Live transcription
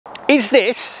Is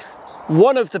this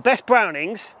one of the best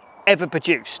Brownings ever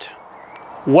produced?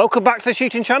 Welcome back to the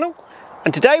shooting channel,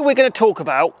 and today we're going to talk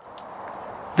about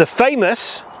the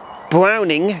famous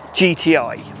Browning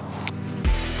GTI.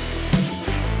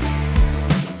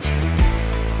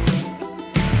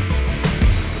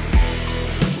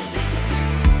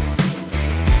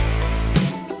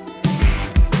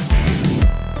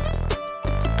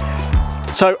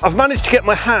 So I've managed to get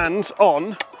my hands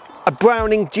on a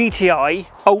Browning GTI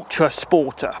Ultra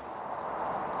Sporter.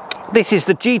 This is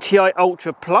the GTI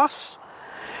Ultra Plus,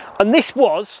 and this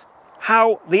was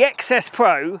how the XS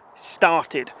Pro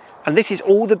started, and this is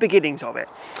all the beginnings of it.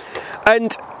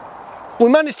 And we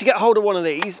managed to get hold of one of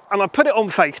these, and I put it on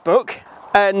Facebook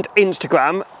and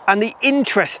Instagram, and the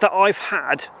interest that I've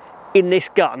had in this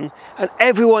gun, and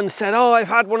everyone said, oh, I've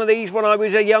had one of these when I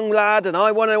was a young lad and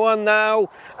I want one now.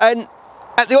 And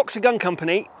at the Oxford Gun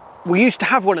Company, we used to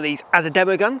have one of these as a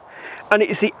demo gun, and it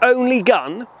is the only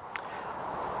gun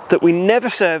that we never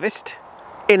serviced,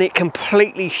 and it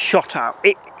completely shot out.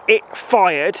 It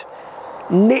fired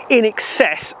in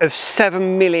excess of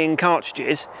 7 million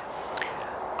cartridges,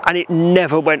 and it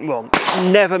never went wrong.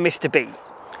 It never missed a beat.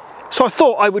 So I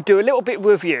thought I would do a little bit of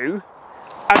review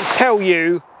and tell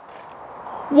you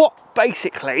what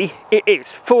basically it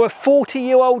is. For a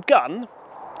 40-year-old gun,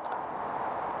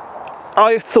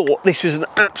 I thought this was an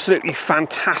absolutely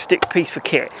fantastic piece of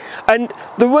kit. And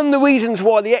one of the reasons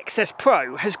why the XS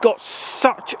Pro has got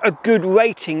such a good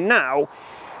rating now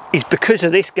is because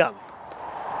of this gun.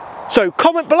 So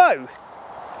comment below,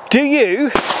 do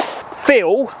you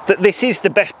feel that this is the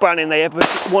best Browning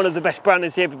one of the best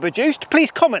Brownings they ever produced?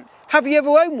 Please comment. Have you ever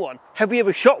owned one? Have you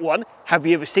ever shot one? Have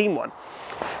you ever seen one?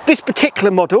 This particular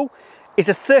model is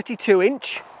a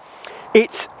 32-inch.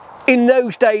 It's in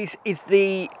those days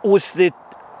was the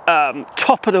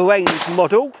top of the range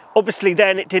model. Obviously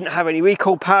then it didn't have any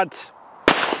recoil pads.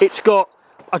 It's got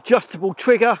adjustable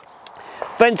trigger,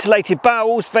 ventilated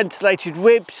barrels, ventilated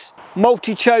ribs,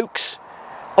 multi-chokes.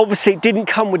 Obviously it didn't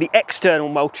come with the external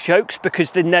multi-chokes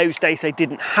because in those days they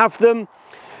didn't have them.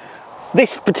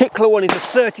 This particular one is a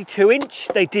 32-inch.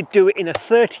 They did do it in a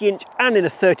 30-inch and in a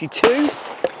 32.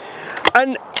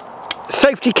 And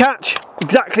safety catch,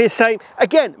 exactly the same.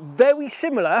 Again, very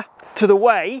similar to the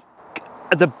way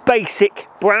the basic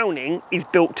Browning is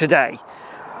built today.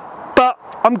 But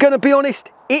I'm going to be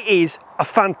honest, it is a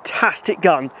fantastic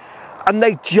gun, and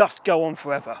they just go on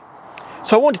forever.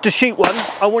 So I wanted to shoot one.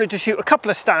 I wanted to shoot a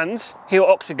couple of stands here at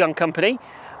Oxford Gun Company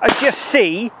and just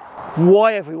see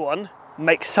why everyone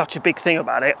makes such a big thing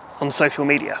about it on social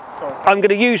media. I'm going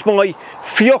to use my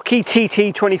Fiocchi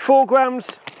TT 24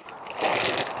 grams.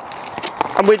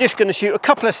 And we're just going to shoot a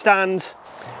couple of stands.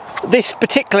 This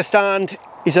particular stand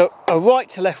is a right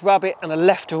to left rabbit and a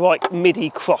left to right midi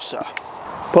crosser.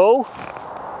 Pull.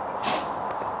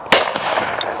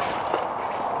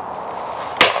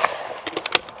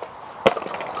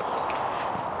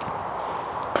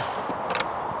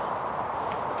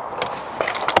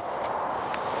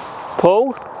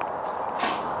 Pull.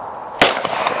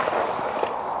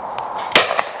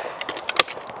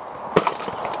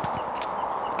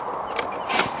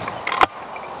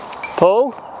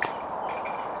 Pull.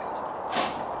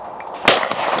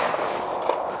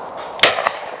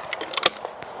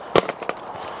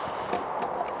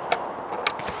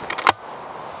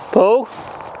 Pull.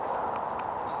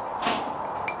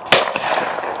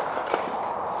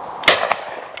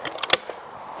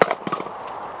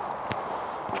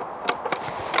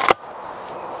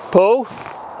 Pull.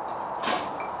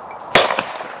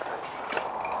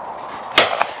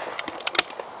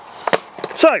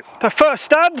 So, the first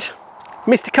stand,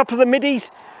 missed a couple of the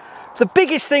middies. The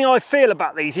biggest thing I feel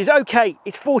about these is, okay,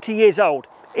 it's 40 years old.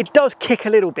 It does kick a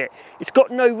little bit. It's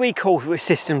got no recoil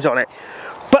systems on it,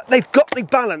 but they've got the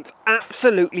balance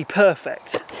absolutely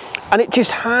perfect. And it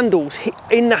just handles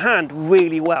in the hand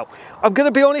really well. I'm going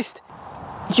to be honest,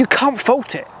 you can't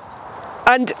fault it.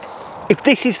 And if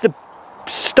this is the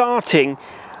starting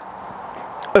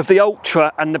of the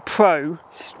Ultra and the Pro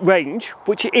range,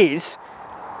 which it is,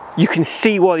 you can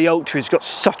see why the Ultra has got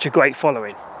such a great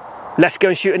following. Let's go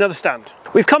and shoot another stand.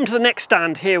 We've come to the next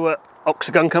stand here at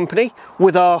Oxford Gun Company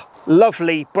with our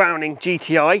lovely Browning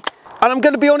GTI. And I'm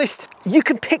going to be honest, you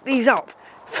can pick these up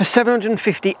for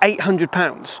 £750,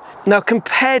 £800. Now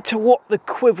compared to what the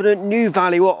equivalent new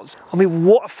value was, I mean,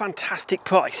 what a fantastic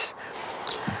price.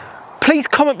 Please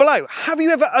comment below, have you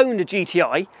ever owned a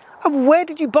GTI? And where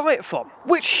did you buy it from?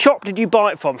 Which shop did you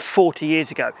buy it from 40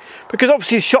 years ago? Because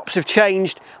obviously the shops have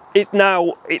changed.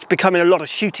 It's becoming a lot of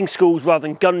shooting schools rather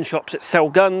than gun shops that sell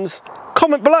guns.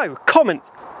 Comment below, comment.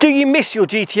 Do you miss your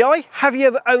GTI? Have you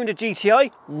ever owned a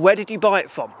GTI? Where did you buy it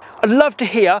from? I'd love to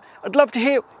hear,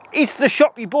 is the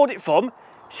shop you bought it from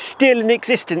still in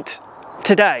existence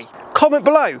today? Comment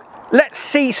below. Let's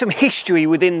see some history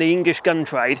within the English gun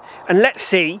trade, and let's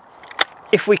see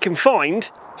if we can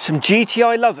find some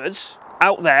GTI lovers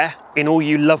out there in all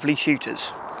you lovely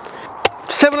shooters.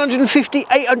 750,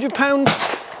 800 pounds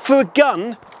for a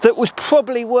gun that was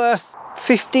probably worth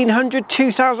 1,500,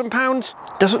 2,000 pounds.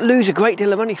 Doesn't lose a great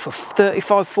deal of money for a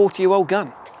 35, 40-year-old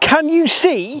gun. Can you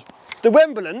see the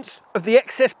remnants of the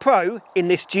XS Pro in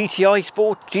this GTI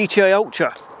Sport, GTI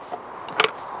Ultra?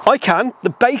 I can, the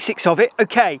basics of it.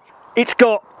 Okay, it's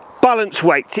got balance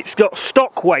weights, it's got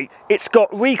stock weight, it's got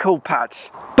recoil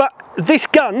pads. But this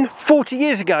gun, 40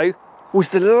 years ago, was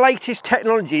the latest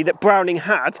technology that Browning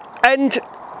had, and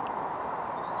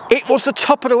it was the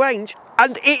top of the range,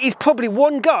 and it is probably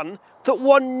one gun that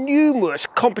won numerous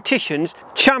competitions,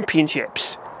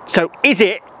 championships. So is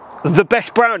it the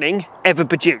best Browning ever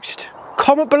produced?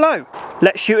 Comment below.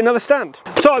 Let's shoot another stand.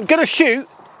 So I'm gonna shoot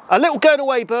a little going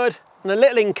away bird and a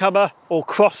little incomer or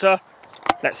crosser.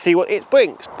 Let's see what it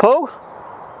brings. Pull.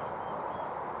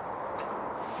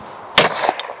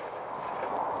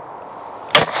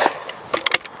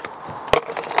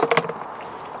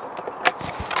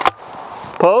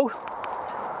 Pull.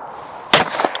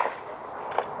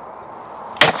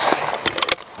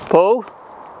 Pull.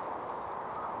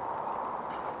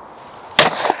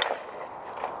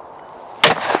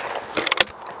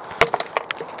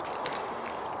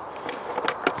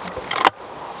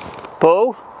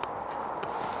 Pull.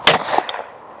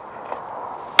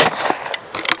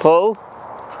 Pull.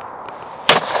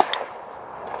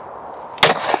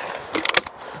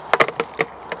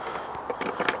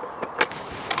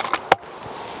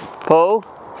 Pull.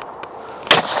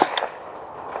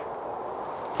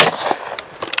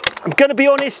 I'm going to be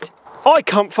honest, I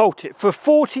can't fault it. For a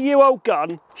 40-year-old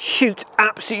gun, shoots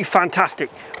absolutely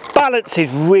fantastic. Balances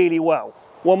really well.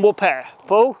 One more pair.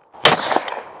 Pull.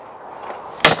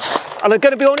 And I'm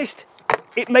going to be honest,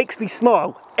 it makes me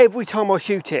smile every time I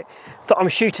shoot it, that I'm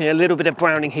shooting a little bit of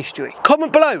Browning history.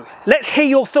 Comment below. Let's hear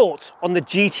your thoughts on the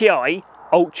GTI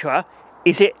Ultra.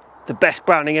 Is it the best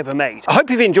Browning ever made? I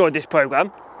hope you've enjoyed this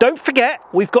programme. Don't forget,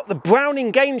 we've got the Browning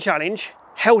Game Challenge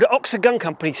held at Oxford Gun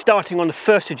Company starting on the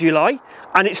 1st of July,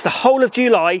 and it's the whole of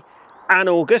July and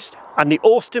August, and the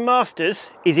Austin Masters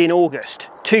is in August.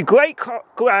 Two great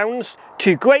grounds,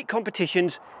 two great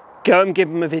competitions. Go and give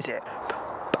them a visit.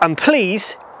 And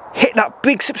please hit that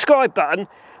big subscribe button,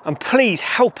 and please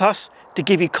help us to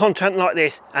give you content like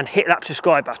this, and hit that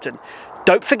subscribe button.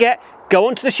 Don't forget, go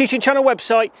onto the Shooting Channel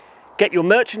website, get your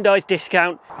merchandise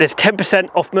discount. There's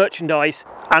 10% off merchandise,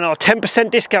 and our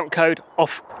 10% discount code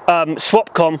off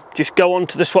SWATCOM. Just go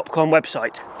onto the SWATCOM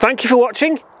website. Thank you for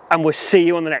watching, and we'll see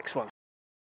you on the next one.